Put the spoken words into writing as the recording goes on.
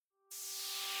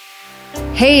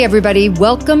Hey everybody,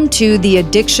 welcome to the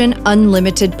Addiction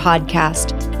Unlimited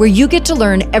podcast, where you get to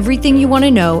learn everything you want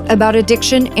to know about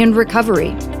addiction and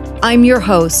recovery. I'm your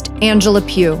host, Angela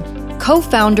Pugh,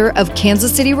 co-founder of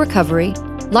Kansas City Recovery,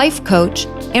 life coach,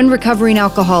 and recovering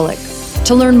alcoholic.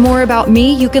 To learn more about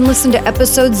me, you can listen to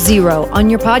episode 0 on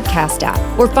your podcast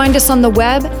app or find us on the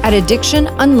web at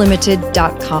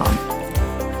addictionunlimited.com.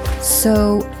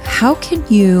 So, how can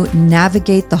you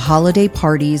navigate the holiday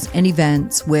parties and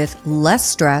events with less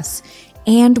stress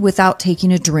and without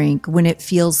taking a drink when it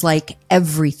feels like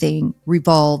everything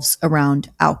revolves around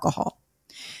alcohol?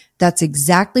 That's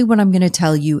exactly what I'm going to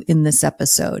tell you in this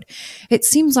episode. It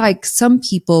seems like some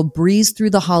people breeze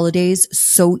through the holidays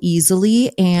so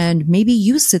easily, and maybe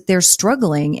you sit there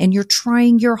struggling and you're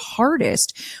trying your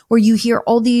hardest, or you hear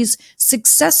all these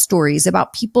success stories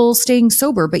about people staying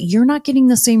sober, but you're not getting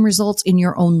the same results in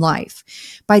your own life.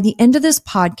 By the end of this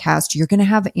podcast, you're going to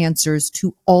have answers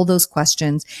to all those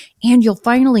questions, and you'll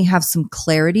finally have some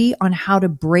clarity on how to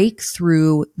break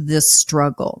through this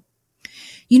struggle.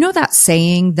 You know that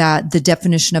saying that the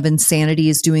definition of insanity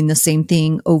is doing the same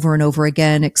thing over and over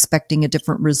again, expecting a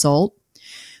different result?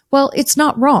 Well, it's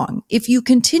not wrong. If you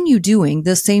continue doing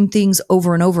the same things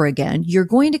over and over again, you're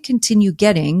going to continue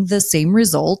getting the same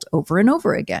result over and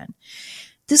over again.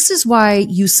 This is why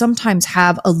you sometimes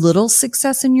have a little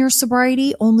success in your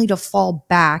sobriety only to fall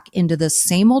back into the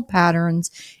same old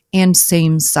patterns and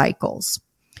same cycles.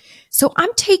 So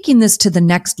I'm taking this to the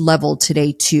next level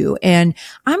today too, and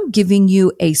I'm giving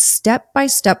you a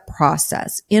step-by-step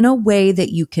process in a way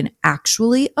that you can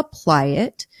actually apply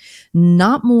it,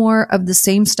 not more of the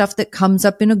same stuff that comes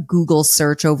up in a Google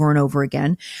search over and over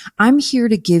again. I'm here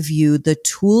to give you the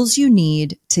tools you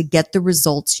need to get the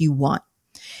results you want.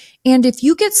 And if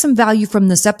you get some value from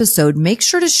this episode, make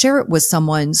sure to share it with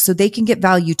someone so they can get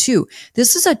value too.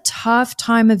 This is a tough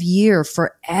time of year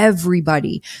for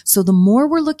everybody. So the more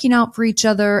we're looking out for each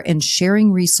other and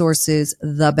sharing resources,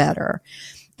 the better.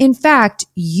 In fact,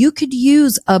 you could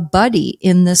use a buddy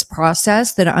in this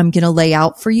process that I'm going to lay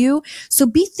out for you. So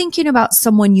be thinking about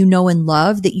someone you know and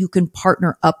love that you can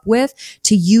partner up with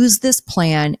to use this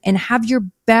plan and have your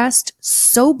best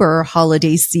sober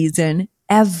holiday season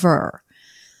ever.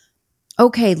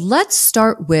 Okay, let's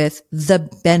start with the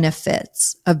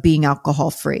benefits of being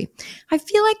alcohol-free. I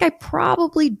feel like I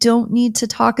probably don't need to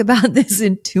talk about this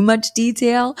in too much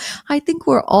detail. I think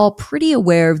we're all pretty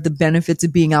aware of the benefits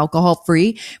of being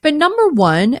alcohol-free. But number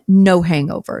one, no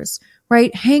hangovers,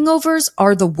 right? Hangovers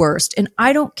are the worst. And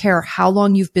I don't care how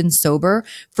long you've been sober.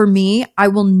 For me, I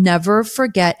will never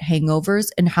forget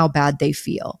hangovers and how bad they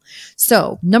feel.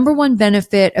 So number one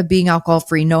benefit of being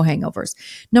alcohol-free, no hangovers.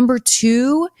 Number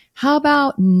two, how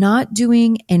about not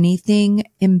doing anything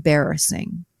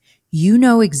embarrassing? You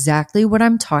know exactly what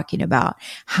I'm talking about.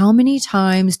 How many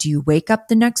times do you wake up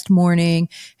the next morning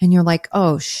and you're like,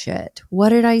 oh shit, what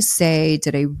did I say?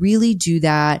 Did I really do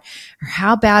that? Or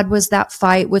how bad was that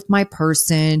fight with my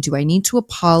person? Do I need to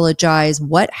apologize?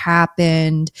 What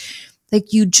happened?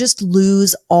 Like you just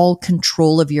lose all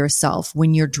control of yourself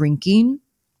when you're drinking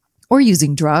or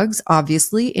using drugs,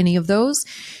 obviously, any of those.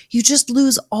 You just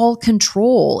lose all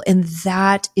control. And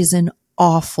that is an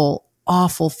awful,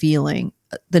 awful feeling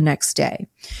the next day.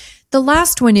 The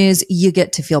last one is you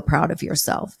get to feel proud of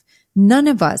yourself. None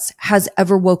of us has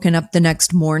ever woken up the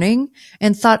next morning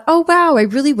and thought, oh, wow, I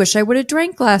really wish I would have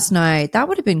drank last night. That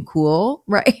would have been cool,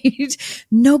 right?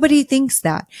 Nobody thinks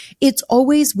that. It's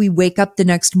always we wake up the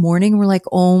next morning and we're like,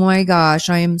 oh my gosh,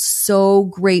 I am so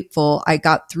grateful I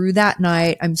got through that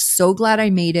night. I'm so glad I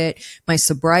made it. My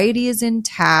sobriety is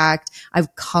intact.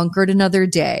 I've conquered another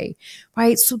day.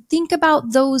 Right? So think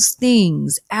about those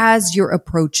things as you're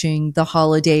approaching the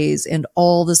holidays and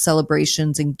all the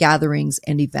celebrations and gatherings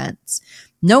and events.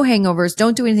 No hangovers,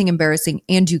 don't do anything embarrassing,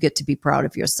 and you get to be proud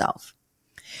of yourself.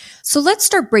 So let's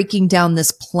start breaking down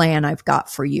this plan I've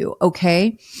got for you,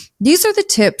 okay? These are the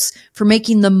tips for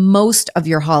making the most of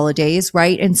your holidays,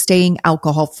 right? And staying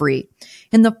alcohol free.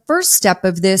 And the first step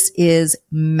of this is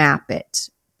map it.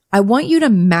 I want you to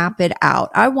map it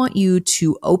out. I want you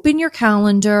to open your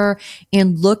calendar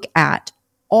and look at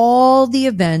all the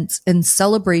events and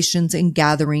celebrations and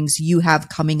gatherings you have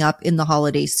coming up in the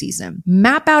holiday season.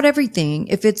 Map out everything.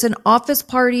 If it's an office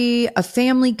party, a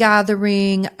family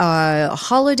gathering, a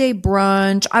holiday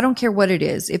brunch, I don't care what it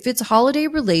is. If it's holiday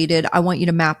related, I want you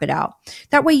to map it out.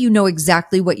 That way you know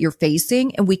exactly what you're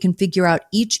facing and we can figure out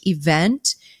each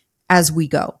event as we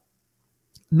go.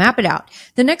 Map it out.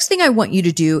 The next thing I want you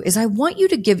to do is I want you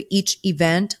to give each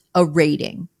event a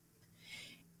rating.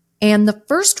 And the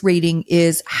first rating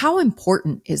is, how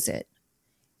important is it?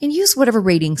 and use whatever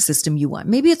rating system you want.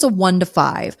 Maybe it's a 1 to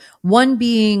 5, 1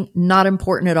 being not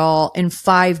important at all, and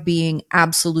 5 being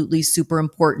absolutely super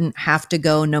important, have to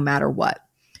go no matter what.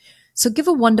 So give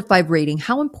a 1 to 5 rating.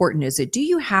 How important is it? Do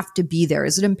you have to be there?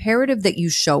 Is it imperative that you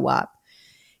show up?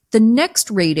 The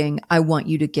next rating I want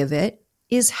you to give it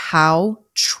is how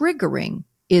triggering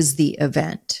is the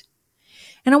event.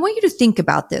 And I want you to think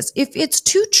about this. If it's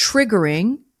too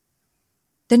triggering,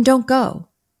 then don't go.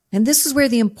 And this is where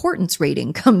the importance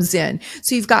rating comes in.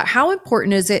 So you've got how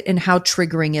important is it and how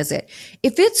triggering is it?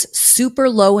 If it's super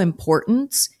low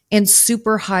importance and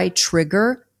super high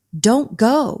trigger, don't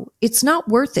go. It's not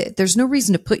worth it. There's no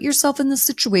reason to put yourself in the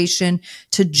situation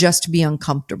to just be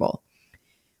uncomfortable.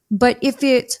 But if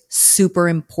it's super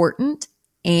important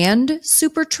and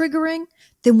super triggering,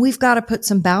 then we've got to put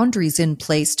some boundaries in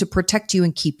place to protect you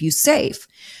and keep you safe.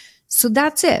 So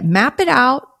that's it. Map it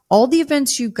out, all the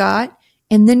events you've got,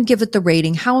 and then give it the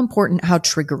rating, how important, how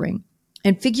triggering.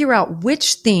 And figure out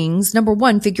which things, number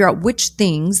one, figure out which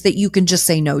things that you can just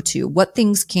say no to. What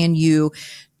things can you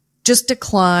just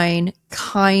decline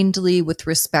kindly with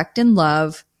respect and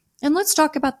love? And let's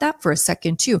talk about that for a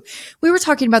second too. We were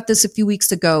talking about this a few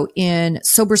weeks ago in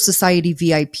Sober Society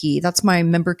VIP. That's my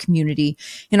member community.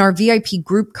 In our VIP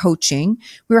group coaching,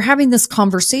 we were having this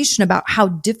conversation about how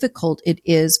difficult it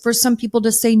is for some people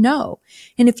to say no.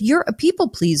 And if you're a people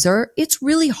pleaser, it's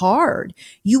really hard.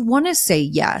 You want to say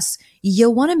yes.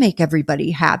 You want to make everybody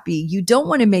happy. You don't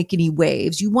want to make any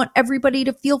waves. You want everybody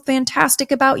to feel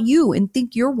fantastic about you and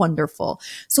think you're wonderful.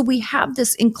 So we have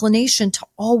this inclination to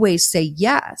always say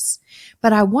yes.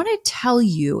 But I want to tell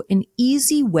you an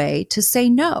easy way to say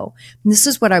no. And this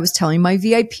is what I was telling my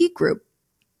VIP group.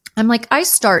 I'm like, I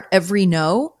start every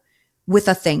no with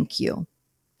a thank you.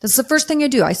 That's the first thing I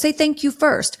do. I say thank you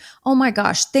first. Oh my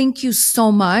gosh, thank you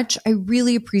so much. I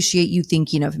really appreciate you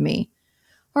thinking of me.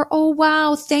 Or, oh,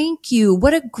 wow, thank you.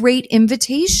 What a great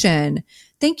invitation.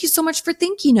 Thank you so much for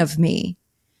thinking of me.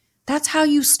 That's how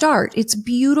you start. It's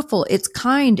beautiful. It's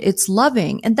kind. It's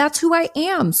loving. And that's who I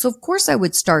am. So of course I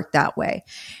would start that way.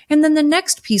 And then the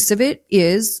next piece of it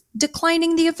is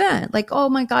declining the event. Like, oh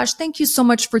my gosh, thank you so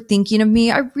much for thinking of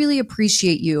me. I really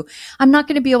appreciate you. I'm not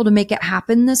going to be able to make it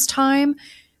happen this time,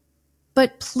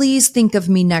 but please think of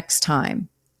me next time.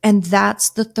 And that's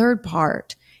the third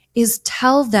part. Is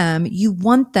tell them you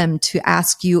want them to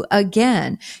ask you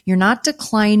again. You're not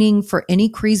declining for any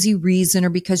crazy reason or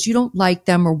because you don't like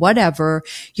them or whatever.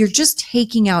 You're just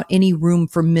taking out any room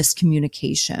for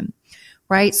miscommunication,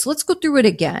 right? So let's go through it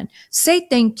again. Say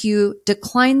thank you,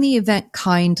 decline the event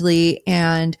kindly,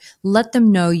 and let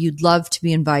them know you'd love to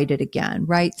be invited again,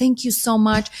 right? Thank you so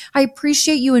much. I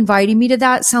appreciate you inviting me to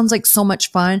that. Sounds like so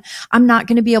much fun. I'm not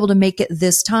going to be able to make it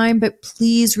this time, but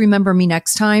please remember me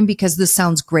next time because this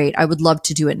sounds great. I would love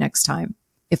to do it next time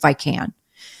if I can.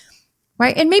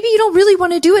 Right. And maybe you don't really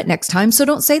want to do it next time, so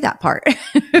don't say that part.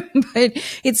 But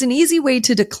it's an easy way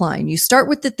to decline. You start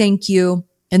with the thank you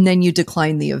and then you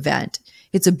decline the event.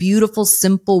 It's a beautiful,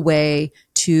 simple way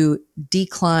to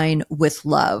decline with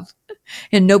love,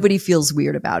 and nobody feels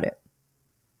weird about it.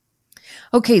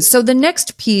 Okay, so the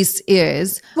next piece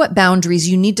is what boundaries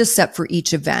you need to set for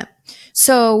each event.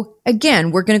 So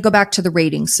again, we're going to go back to the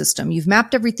rating system. You've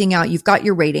mapped everything out. You've got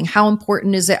your rating. How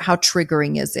important is it? How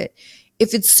triggering is it?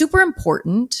 If it's super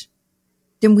important,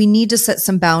 then we need to set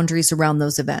some boundaries around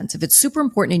those events. If it's super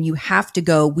important and you have to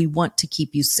go, we want to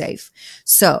keep you safe.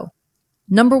 So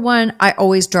number one, I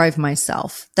always drive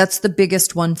myself. That's the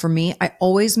biggest one for me. I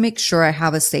always make sure I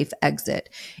have a safe exit.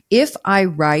 If I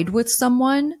ride with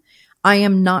someone, I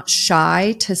am not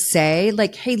shy to say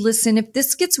like, hey, listen, if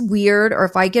this gets weird or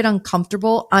if I get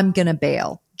uncomfortable, I'm going to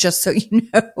bail, just so you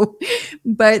know.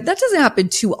 But that doesn't happen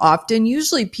too often.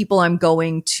 Usually people I'm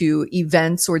going to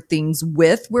events or things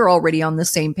with, we're already on the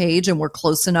same page and we're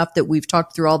close enough that we've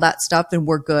talked through all that stuff and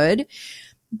we're good.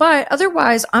 But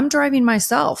otherwise, I'm driving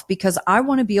myself because I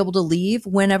want to be able to leave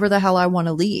whenever the hell I want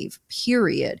to leave,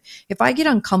 period. If I get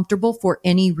uncomfortable for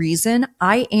any reason,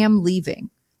 I am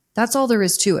leaving. That's all there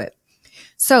is to it.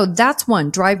 So that's one,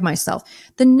 drive myself.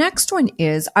 The next one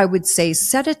is, I would say,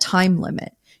 set a time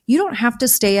limit. You don't have to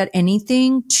stay at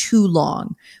anything too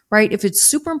long, right? If it's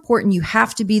super important, you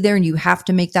have to be there and you have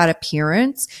to make that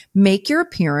appearance, make your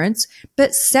appearance,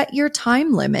 but set your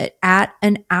time limit at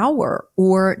an hour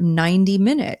or 90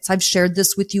 minutes. I've shared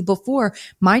this with you before.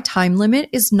 My time limit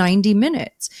is 90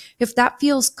 minutes. If that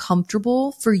feels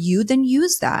comfortable for you, then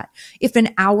use that. If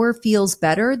an hour feels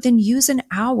better, then use an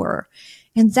hour.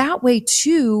 And that way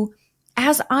too,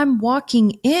 as I'm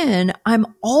walking in, I'm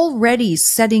already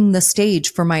setting the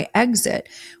stage for my exit.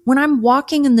 When I'm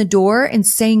walking in the door and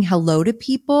saying hello to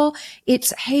people,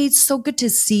 it's, hey, it's so good to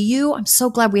see you. I'm so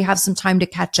glad we have some time to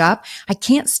catch up. I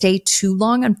can't stay too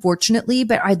long, unfortunately,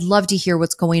 but I'd love to hear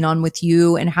what's going on with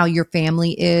you and how your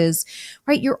family is,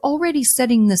 right? You're already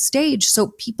setting the stage so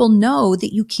people know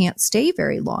that you can't stay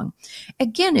very long.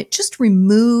 Again, it just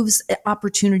removes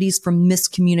opportunities for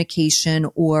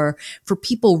miscommunication or for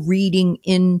people reading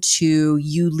into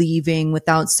you leaving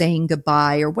without saying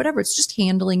goodbye or whatever. It's just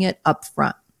handling it up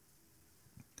front.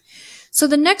 So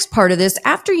the next part of this,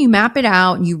 after you map it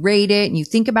out and you rate it and you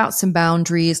think about some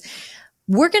boundaries,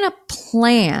 we're going to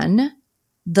plan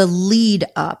the lead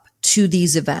up to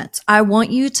these events. I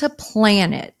want you to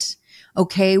plan it.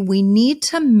 Okay. We need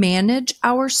to manage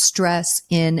our stress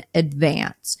in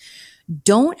advance.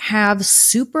 Don't have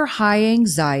super high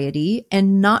anxiety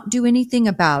and not do anything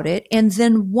about it and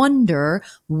then wonder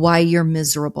why you're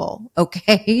miserable.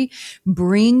 Okay.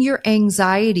 Bring your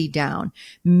anxiety down.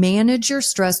 Manage your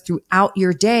stress throughout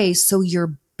your day so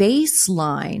your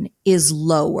baseline is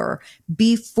lower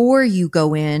before you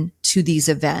go in to these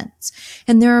events.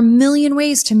 And there are a million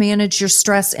ways to manage your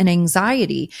stress and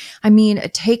anxiety. I mean,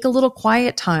 take a little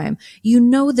quiet time. You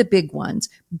know the big ones.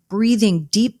 Breathing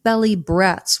deep belly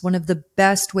breaths, one of the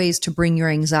best ways to bring your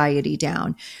anxiety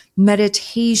down.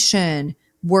 Meditation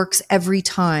works every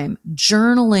time.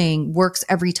 Journaling works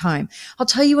every time. I'll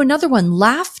tell you another one,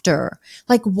 laughter.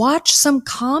 Like watch some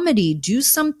comedy, do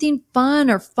something fun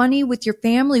or funny with your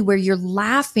family where you're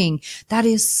laughing. That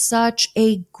is such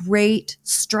a great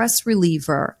stress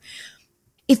reliever.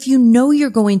 If you know you're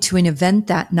going to an event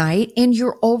that night and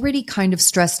you're already kind of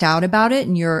stressed out about it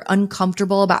and you're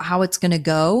uncomfortable about how it's going to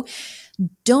go,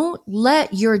 don't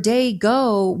let your day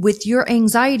go with your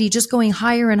anxiety just going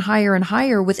higher and higher and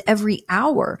higher with every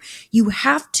hour. You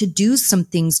have to do some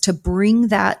things to bring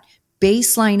that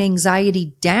baseline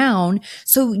anxiety down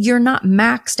so you're not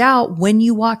maxed out when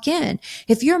you walk in.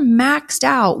 If you're maxed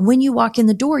out when you walk in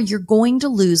the door, you're going to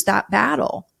lose that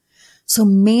battle. So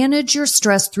manage your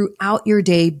stress throughout your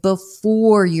day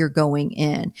before you're going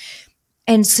in.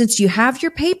 And since you have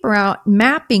your paper out,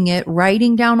 mapping it,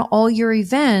 writing down all your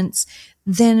events,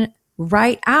 then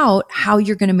write out how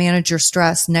you're going to manage your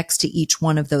stress next to each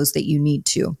one of those that you need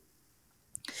to.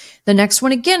 The next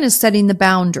one again is setting the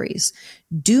boundaries.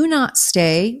 Do not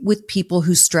stay with people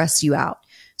who stress you out.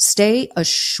 Stay a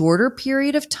shorter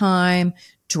period of time.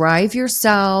 Drive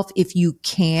yourself. If you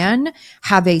can,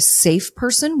 have a safe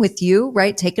person with you,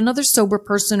 right? Take another sober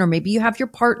person, or maybe you have your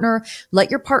partner. Let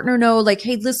your partner know, like,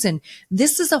 hey, listen,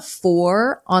 this is a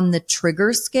 4 on the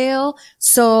trigger scale.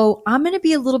 So I'm going to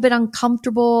be a little bit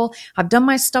uncomfortable. I've done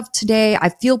my stuff today. I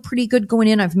feel pretty good going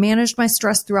in. I've managed my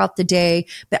stress throughout the day,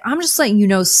 but I'm just letting you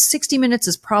know 60 minutes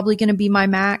is probably going to be my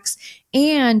max.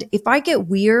 And if I get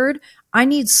weird, I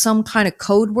need some kind of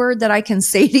code word that I can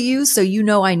say to you so you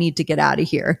know I need to get out of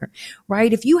here,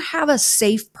 right? If you have a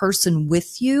safe person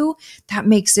with you, that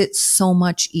makes it so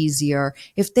much easier.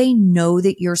 If they know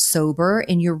that you're sober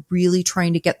and you're really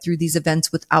trying to get through these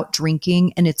events without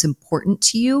drinking and it's important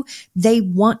to you, they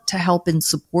want to help and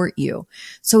support you.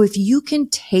 So if you can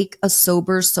take a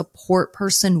sober support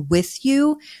person with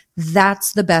you,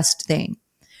 that's the best thing.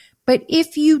 But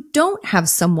if you don't have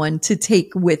someone to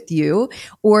take with you,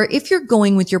 or if you're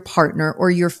going with your partner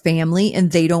or your family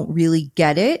and they don't really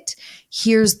get it,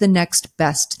 here's the next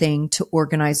best thing to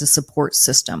organize a support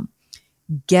system.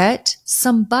 Get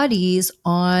some buddies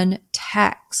on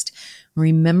text.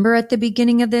 Remember at the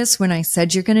beginning of this when I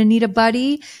said you're going to need a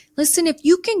buddy? Listen, if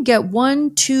you can get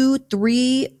 1, 2,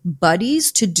 3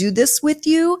 buddies to do this with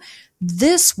you,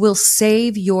 this will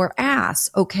save your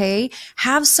ass, okay?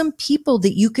 Have some people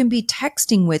that you can be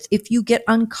texting with if you get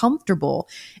uncomfortable.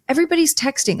 Everybody's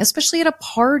texting, especially at a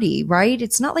party, right?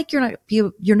 It's not like you're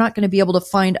not going to be able to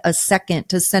find a second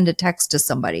to send a text to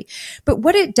somebody. But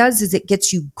what it does is it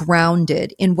gets you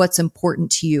grounded in what's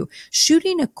important to you.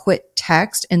 Shooting a quick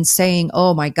text and saying,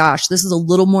 oh my gosh, this is a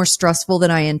little more stressful than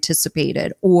I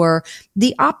anticipated, or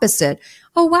the opposite.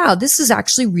 Oh, wow, this is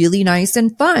actually really nice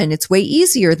and fun. It's way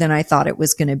easier than I thought it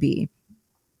was going to be.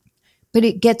 But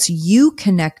it gets you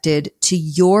connected to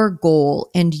your goal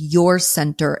and your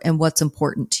center and what's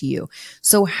important to you.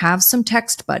 So have some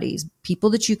text buddies, people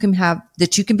that you can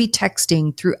be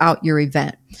texting throughout your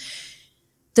event.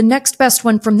 The next best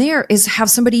one from there is have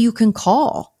somebody you can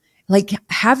call. Like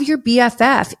have your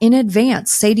BFF in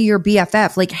advance. Say to your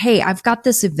BFF, like, hey, I've got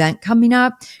this event coming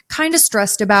up, kind of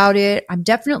stressed about it. I'm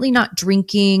definitely not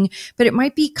drinking, but it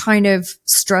might be kind of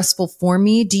stressful for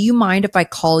me. Do you mind if I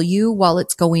call you while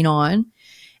it's going on?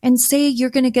 And say you're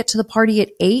going to get to the party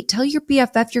at 8, tell your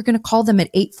BFF you're going to call them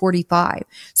at 8:45.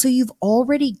 So you've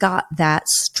already got that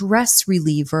stress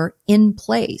reliever in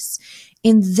place.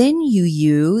 And then you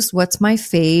use what's my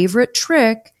favorite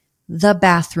trick, the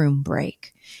bathroom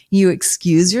break. You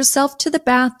excuse yourself to the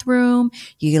bathroom,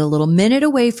 you get a little minute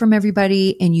away from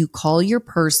everybody, and you call your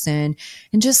person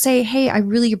and just say, hey, I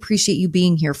really appreciate you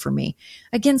being here for me.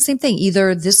 Again, same thing.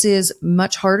 Either this is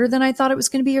much harder than I thought it was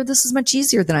going to be, or this is much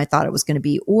easier than I thought it was going to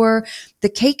be, or the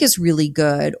cake is really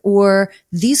good, or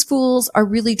these fools are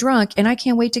really drunk and I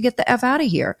can't wait to get the F out of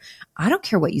here. I don't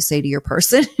care what you say to your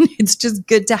person. It's just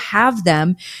good to have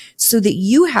them so that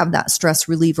you have that stress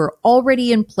reliever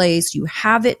already in place. You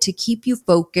have it to keep you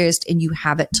focused and you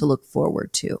have it to look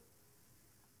forward to.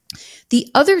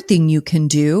 The other thing you can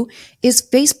do is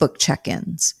Facebook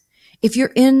check-ins. If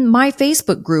you're in my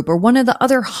Facebook group or one of the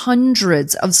other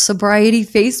hundreds of sobriety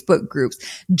Facebook groups,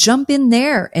 jump in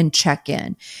there and check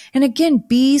in. And again,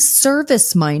 be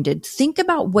service minded. Think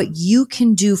about what you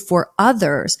can do for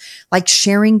others, like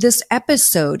sharing this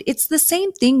episode. It's the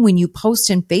same thing when you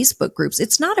post in Facebook groups.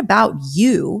 It's not about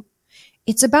you.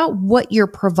 It's about what you're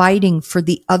providing for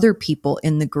the other people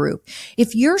in the group.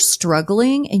 If you're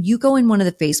struggling and you go in one of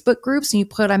the Facebook groups and you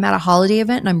put, I'm at a holiday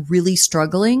event and I'm really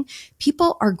struggling,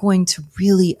 people are going to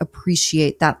really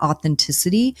appreciate that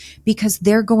authenticity because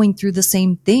they're going through the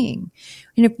same thing.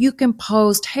 And if you can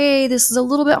post, hey, this is a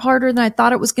little bit harder than I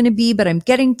thought it was going to be, but I'm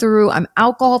getting through, I'm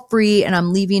alcohol free and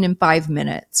I'm leaving in 5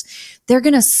 minutes. They're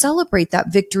going to celebrate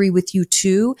that victory with you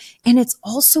too. And it's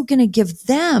also going to give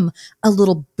them a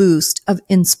little boost of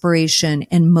inspiration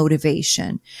and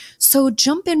motivation. So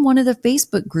jump in one of the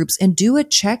Facebook groups and do a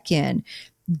check-in.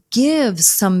 Give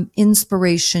some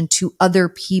inspiration to other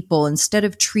people instead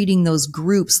of treating those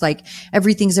groups like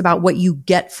everything's about what you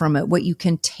get from it, what you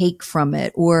can take from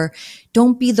it. Or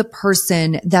don't be the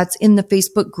person that's in the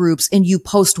Facebook groups and you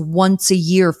post once a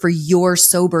year for your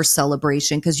sober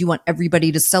celebration because you want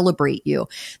everybody to celebrate you.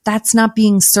 That's not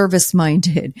being service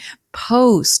minded.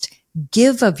 Post.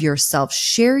 Give of yourself,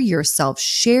 share your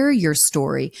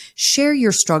story, share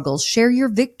your struggles, share your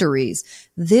victories.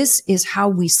 This is how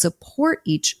we support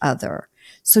each other.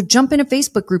 So jump in a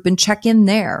Facebook group and check in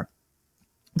there.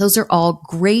 Those are all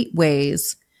great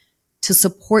ways to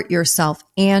support yourself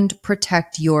and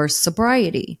protect your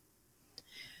sobriety.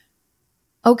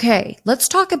 Okay, let's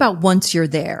talk about once you're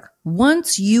there,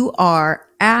 once you are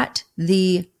at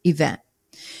the event.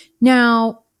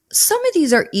 Now, some of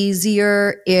these are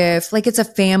easier if like it's a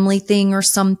family thing or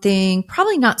something,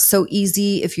 probably not so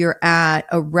easy if you're at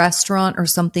a restaurant or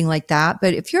something like that.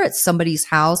 But if you're at somebody's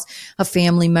house, a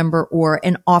family member or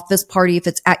an office party, if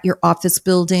it's at your office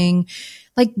building,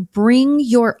 like bring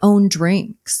your own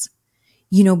drinks.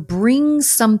 Bring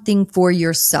something for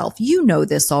yourself. You know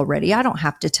this already. I don't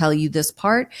have to tell you this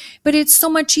part, but it's so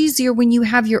much easier when you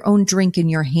have your own drink in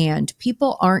your hand.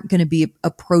 People aren't going to be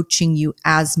approaching you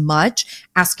as much,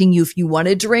 asking you if you want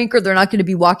a drink, or they're not going to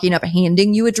be walking up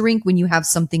handing you a drink when you have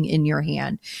something in your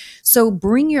hand. So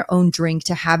bring your own drink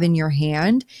to have in your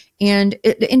hand and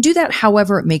do that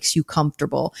however it makes you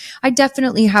comfortable. I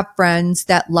definitely have friends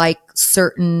that like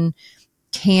certain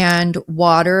canned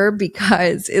water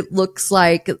because it's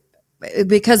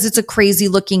a crazy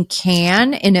looking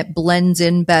can and it blends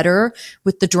in better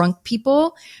with the drunk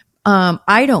people.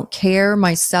 I don't care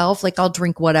myself. Like I'll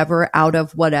drink whatever out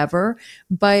of whatever,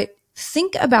 but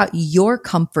think about your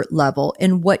comfort level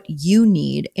and what you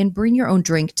need and bring your own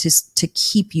drink to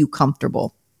keep you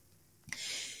comfortable.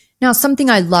 Now, something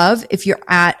I love if you're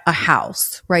at a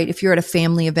house, right? If you're at a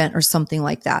family event or something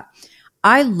like that,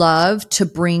 I love to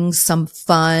bring some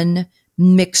fun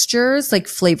mixtures like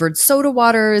flavored soda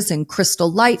waters and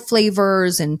Crystal Light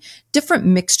flavors and different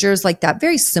mixtures like that.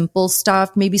 Very simple stuff,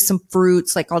 maybe some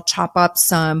fruits, like I'll chop up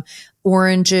some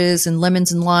oranges and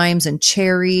lemons and limes and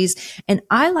cherries. And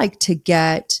I like to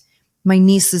get my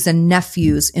nieces and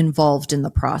nephews involved in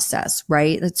the process,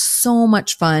 right? It's so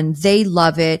much fun. They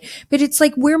love it, but it's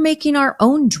like we're making our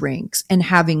own drinks and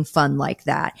having fun like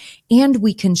that. And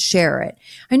we can share it.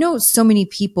 I know so many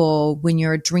people, when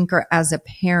you're a drinker as a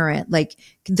parent, like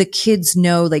the kids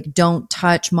know, like, don't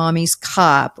touch mommy's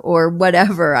cup or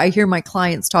whatever. I hear my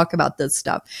clients talk about this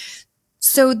stuff.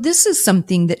 So this is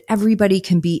something that everybody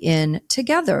can be in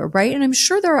together, right? And I'm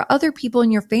sure there are other people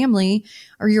in your family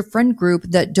or your friend group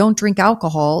that don't drink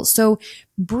alcohol. So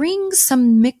bring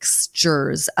some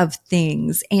mixtures of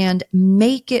things and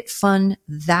make it fun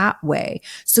that way.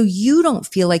 So you don't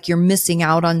feel like you're missing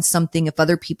out on something if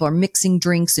other people are mixing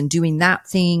drinks and doing that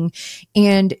thing.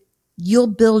 And You'll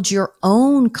build your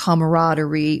own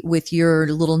camaraderie with your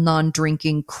little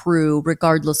non-drinking crew,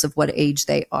 regardless of what age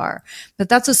they are. But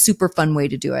that's a super fun way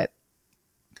to do it.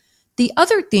 The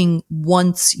other thing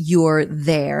once you're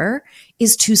there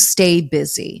is to stay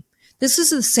busy. This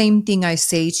is the same thing I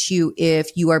say to you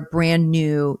if you are brand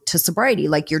new to sobriety,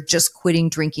 like you're just quitting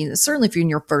drinking. Certainly if you're in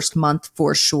your first month,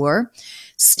 for sure.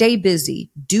 Stay busy.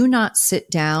 Do not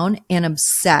sit down and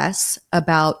obsess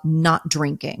about not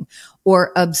drinking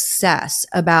or obsess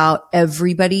about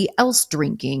everybody else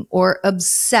drinking or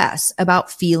obsess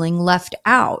about feeling left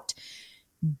out.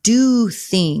 Do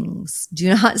things. Do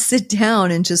not sit down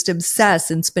and just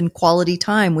obsess and spend quality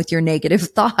time with your negative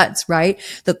thoughts, right?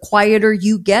 The quieter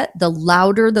you get, the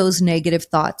louder those negative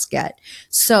thoughts get.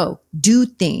 So do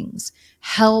things.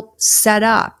 Help set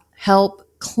up. Help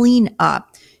clean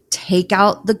up. Take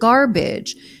out the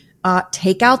garbage.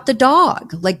 Take out the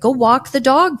dog, like go walk the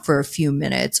dog for a few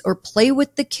minutes or play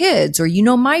with the kids. Or,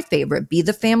 my favorite, be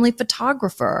the family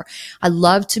photographer. I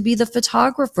love to be the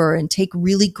photographer and take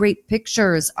really great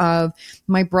pictures of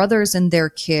my brothers and their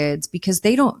kids because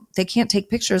they can't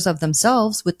take pictures of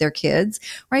themselves with their kids,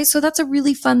 right? So that's a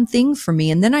really fun thing for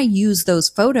me. And then I use those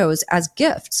photos as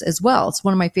gifts as well. It's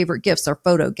one of my favorite gifts are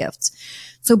photo gifts.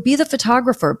 So be the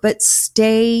photographer, but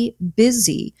stay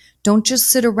busy. Don't just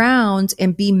sit around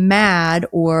and be mad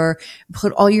or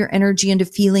put all your energy into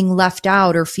feeling left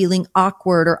out or feeling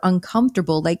awkward or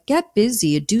uncomfortable. Like get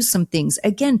busy and do some things.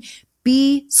 Again,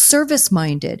 be service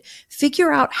minded.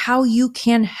 Figure out how you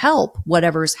can help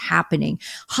whatever's happening.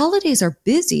 Holidays are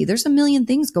busy. There's a million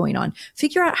things going on.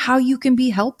 Figure out how you can be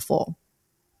helpful.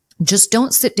 Just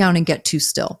don't sit down and get too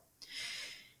still.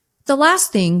 The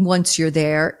last thing once you're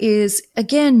there is,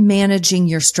 again, managing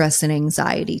your stress and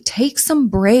anxiety. Take some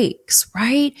breaks,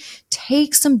 right?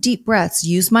 Take some deep breaths.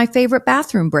 Use my favorite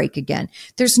bathroom break again.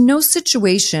 There's no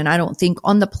situation, I don't think,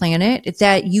 on the planet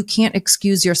that you can't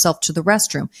excuse yourself to the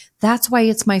restroom. That's why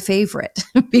it's my favorite,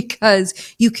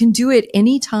 because you can do it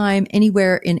anytime,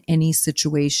 anywhere, in any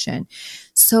situation.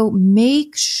 So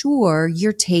make sure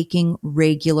you're taking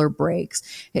regular breaks.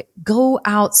 Go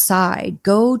outside,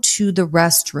 go to the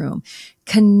restroom,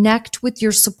 connect with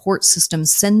your support system,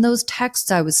 send those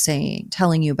texts I was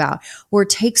telling you about, or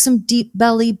take some deep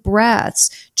belly breaths,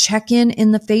 check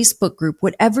in the Facebook group,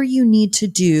 whatever you need to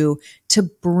do to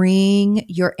bring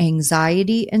your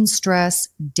anxiety and stress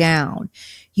down.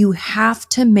 You have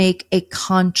to make a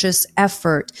conscious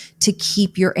effort to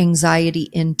keep your anxiety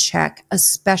in check,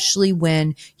 especially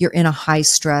when you're in a high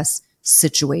stress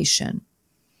situation.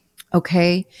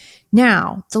 Okay.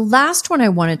 Now, the last one I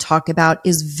want to talk about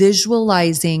is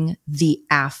visualizing the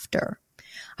after.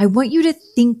 I want you to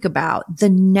think about the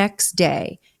next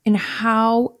day and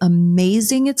how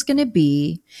amazing it's going to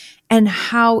be and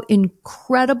how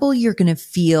incredible you're going to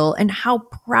feel and how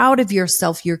proud of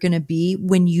yourself you're going to be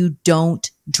when you don't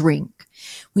drink.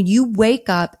 When you wake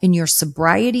up and your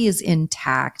sobriety is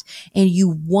intact and you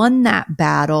won that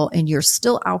battle and you're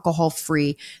still alcohol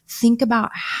free, think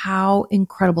about how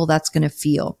incredible that's going to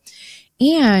feel.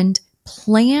 And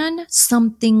plan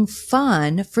something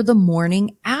fun for the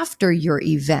morning after your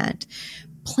event.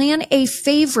 Plan a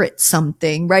favorite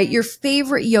something, right? Your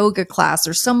favorite yoga class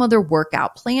or some other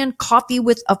workout. Plan coffee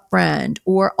with a friend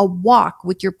or a walk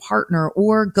with your partner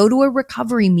or go to a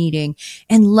recovery meeting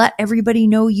and let everybody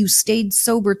know you stayed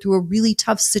sober through a really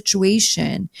tough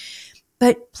situation.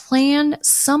 But plan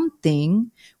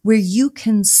something where you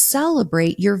can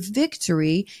celebrate your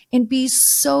victory and be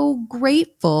so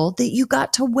grateful that you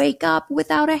got to wake up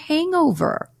without a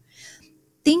hangover.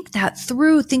 Think that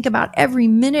through. Think about every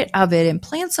minute of it and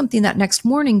plan something that next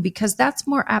morning, because that's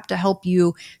more apt to help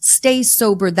you stay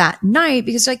sober that night,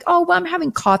 because like, oh, well, I'm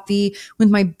having coffee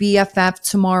with my BFF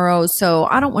tomorrow, so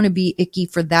I don't want to be icky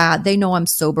for that. They know I'm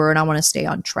sober and I want to stay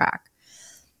on track.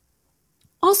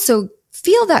 Also,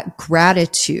 feel that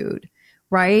gratitude,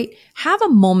 right? Have a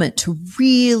moment to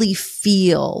really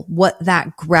feel what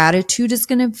that gratitude is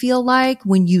going to feel like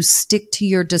when you stick to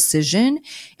your decision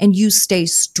and you stay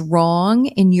strong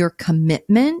in your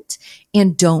commitment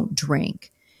and don't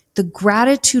drink. The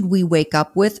gratitude we wake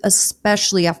up with,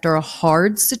 especially after a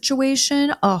hard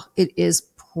situation, it is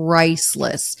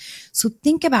priceless. So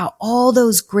think about all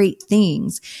those great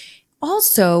things.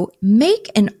 Also, make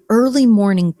an early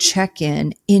morning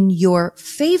check-in in your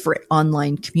favorite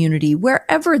online community,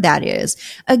 wherever that is.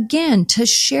 Again, to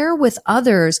share with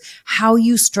others how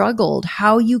you struggled,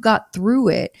 how you got through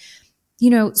it.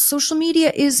 Social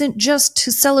media isn't just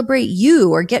to celebrate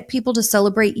you or get people to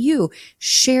celebrate you.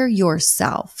 Share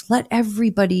yourself. Let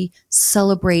everybody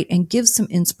celebrate and give some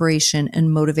inspiration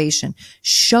and motivation.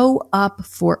 Show up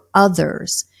for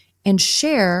others and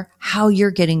share how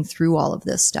you're getting through all of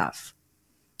this stuff.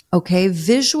 Okay,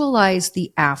 visualize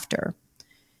the after.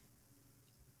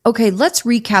 Okay, let's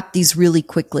recap these really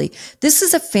quickly. This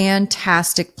is a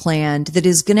fantastic plan that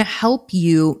is going to help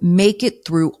you make it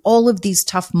through all of these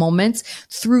tough moments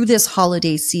through this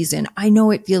holiday season. I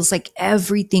know it feels like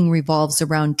everything revolves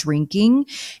around drinking,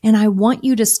 and I want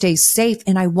you to stay safe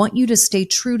and I want you to stay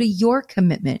true to your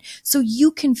commitment so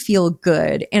you can feel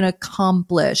good and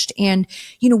accomplished. And,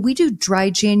 we do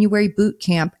Dry January boot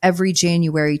camp every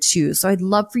January too. So I'd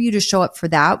love for you to show up for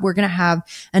that. We're going to have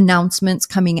announcements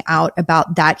coming out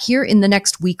about that here in the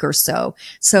next week or so.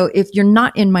 So if you're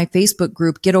not in my Facebook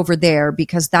group, get over there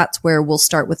because that's where we'll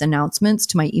start with announcements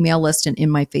to my email list and in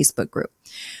my Facebook group.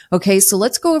 Okay, so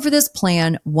let's go over this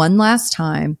plan one last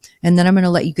time, and then I'm going to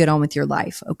let you get on with your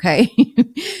life. Okay.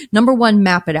 Number one,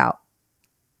 map it out.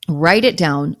 Write it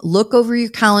down. Look over your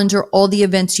calendar, all the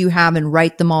events you have, and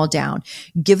write them all down.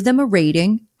 Give them a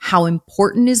rating. How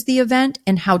important is the event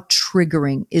and how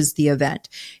triggering is the event?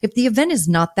 If the event is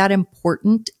not that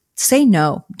important, say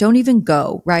no. Don't even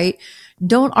go, right?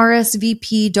 Don't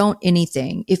RSVP, don't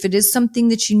anything. If it is something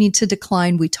that you need to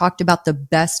decline, we talked about the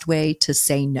best way to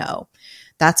say no.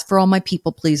 That's for all my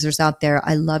people pleasers out there.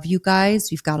 I love you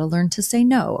guys. You've got to learn to say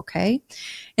no, okay?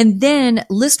 And then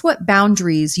list what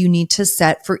boundaries you need to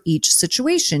set for each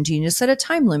situation. Do you need to set a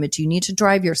time limit? Do you need to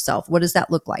drive yourself? What does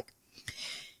that look like?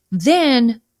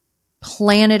 Then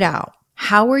plan it out.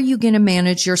 How are you going to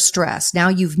manage your stress? Now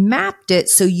you've mapped it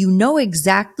so you know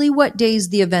exactly what days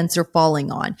the events are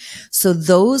falling on. So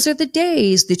those are the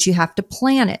days that you have to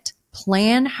plan it.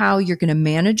 Plan how you're going to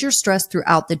manage your stress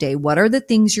throughout the day. What are the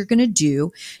things you're going to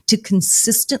do to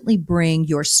consistently bring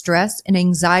your stress and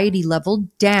anxiety level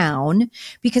down?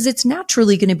 Because it's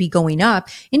naturally going to be going up.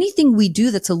 Anything we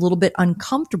do that's a little bit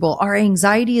uncomfortable, our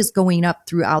anxiety is going up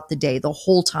throughout the day, the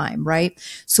whole time, right?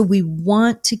 So we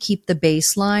want to keep the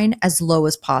baseline as low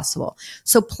as possible.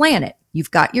 So plan it.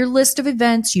 You've got your list of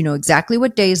events. You know exactly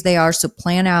what days they are. So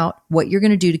plan out what you're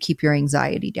going to do to keep your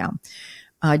anxiety down.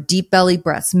 Deep belly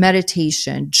breaths,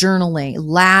 meditation, journaling,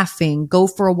 laughing, go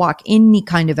for a walk, any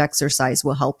kind of exercise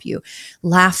will help you.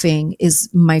 Laughing is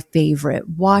my favorite.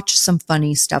 Watch some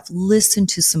funny stuff, listen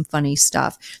to some funny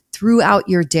stuff throughout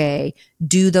your day.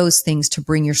 Do those things to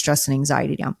bring your stress and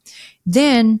anxiety down.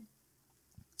 Then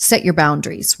set your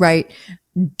boundaries, right?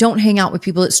 Don't hang out with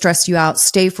people that stress you out.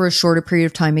 Stay for a shorter period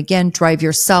of time. Again, drive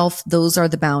yourself. Those are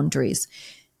the boundaries.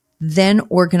 Then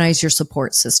organize your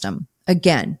support system.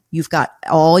 Again, you've got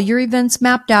all your events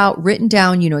mapped out, written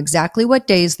down. You know exactly what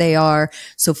days they are.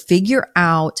 So figure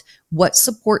out what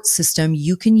support system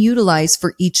you can utilize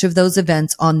for each of those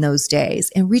events on those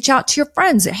days and reach out to your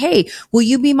friends. Hey, will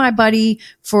you be my buddy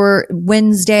for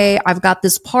Wednesday? I've got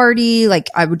this party. Like,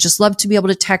 I would just love to be able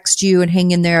to text you and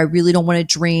hang in there. I really don't want to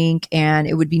drink. And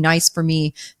it would be nice for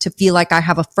me to feel like I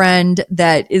have a friend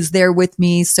that is there with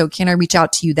me. So can I reach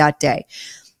out to you that day?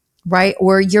 Right?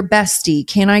 Or your bestie.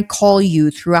 Can I call you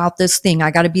throughout this thing?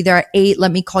 I got to be there at 8.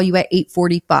 Let me call you at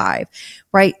 8:45,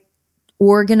 right?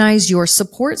 Organize your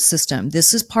support system.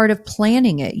 This is part of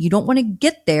planning it. You don't want to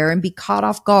get there and be caught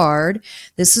off guard.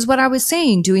 This is what I was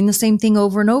saying. Doing the same thing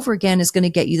over and over again is going to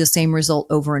get you the same result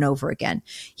over and over again.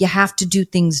 You have to do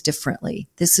things differently.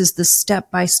 This is the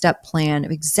step-by-step plan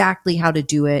of exactly how to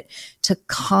do it to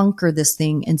conquer this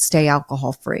thing and stay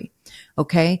alcohol free.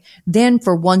 Okay. Then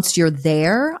for once you're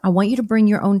there, I want you to bring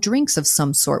your own drinks of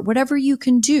some sort, whatever you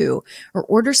can do, or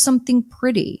order something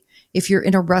pretty. If you're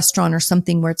in a restaurant or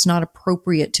something where it's not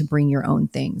appropriate to bring your own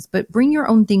things, but bring your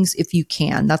own things if you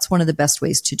can. That's one of the best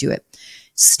ways to do it.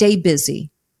 Stay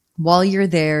busy. While you're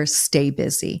there, stay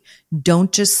busy.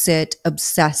 Don't just sit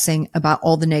obsessing about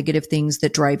all the negative things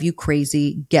that drive you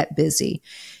crazy. Get busy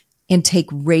and take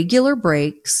regular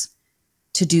breaks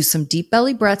to do some deep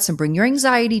belly breaths and bring your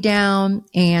anxiety down,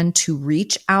 and to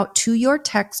reach out to your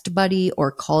text buddy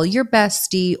or call your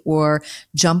bestie or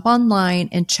jump online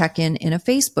and check in a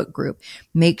Facebook group.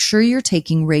 Make sure you're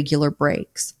taking regular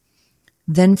breaks.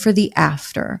 Then for the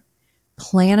after,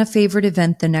 plan a favorite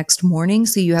event the next morning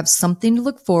so you have something to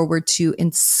look forward to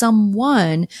and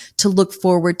someone to look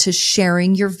forward to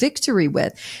sharing your victory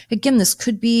with. Again, this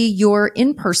could be your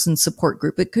in-person support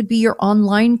group. It could be your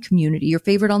online community, your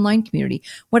favorite online community,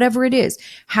 whatever it is.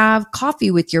 Have coffee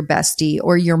with your bestie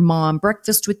or your mom,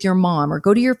 breakfast with your mom, or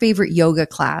go to your favorite yoga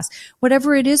class,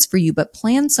 whatever it is for you, but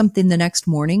plan something the next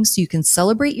morning so you can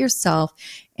celebrate yourself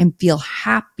and feel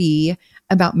happy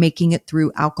about making it through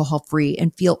alcohol free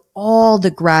and feel all the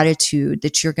gratitude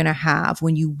that you're going to have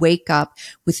when you wake up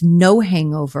with no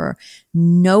hangover,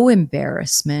 no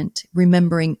embarrassment,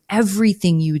 remembering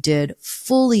everything you did,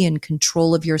 fully in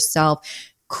control of yourself,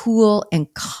 cool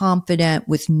and confident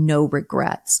with no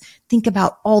regrets. Think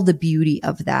about all the beauty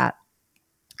of that.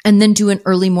 And then do an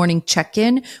early morning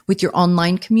check-in with your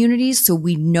online communities so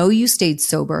we know you stayed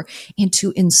sober, and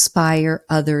to inspire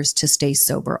others to stay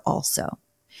sober also.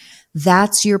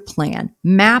 That's your plan.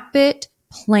 Map it,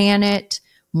 plan it.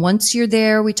 Once you're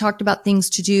there, we talked about things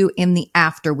to do, and the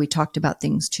after, we talked about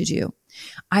things to do.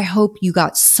 I hope you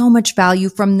got so much value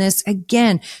from this.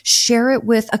 Again, share it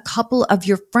with a couple of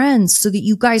your friends so that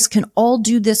you guys can all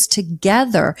do this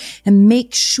together and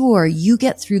make sure you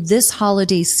get through this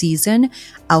holiday season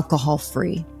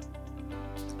alcohol-free.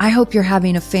 I hope you're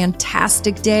having a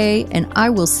fantastic day, and I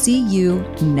will see you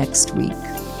next week.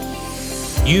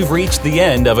 You've reached the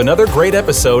end of another great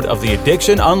episode of the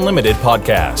Addiction Unlimited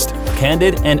podcast.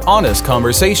 Candid and honest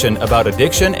conversation about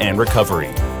addiction and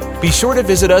recovery. Be sure to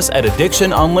visit us at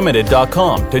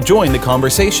addictionunlimited.com to join the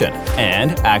conversation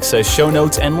and access show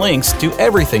notes and links to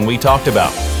everything we talked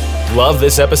about. Love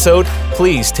this episode?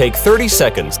 Please take 30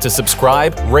 seconds to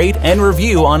subscribe, rate, and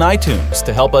review on iTunes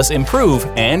to help us improve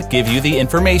and give you the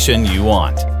information you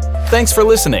want. Thanks for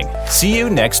listening. See you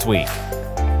next week.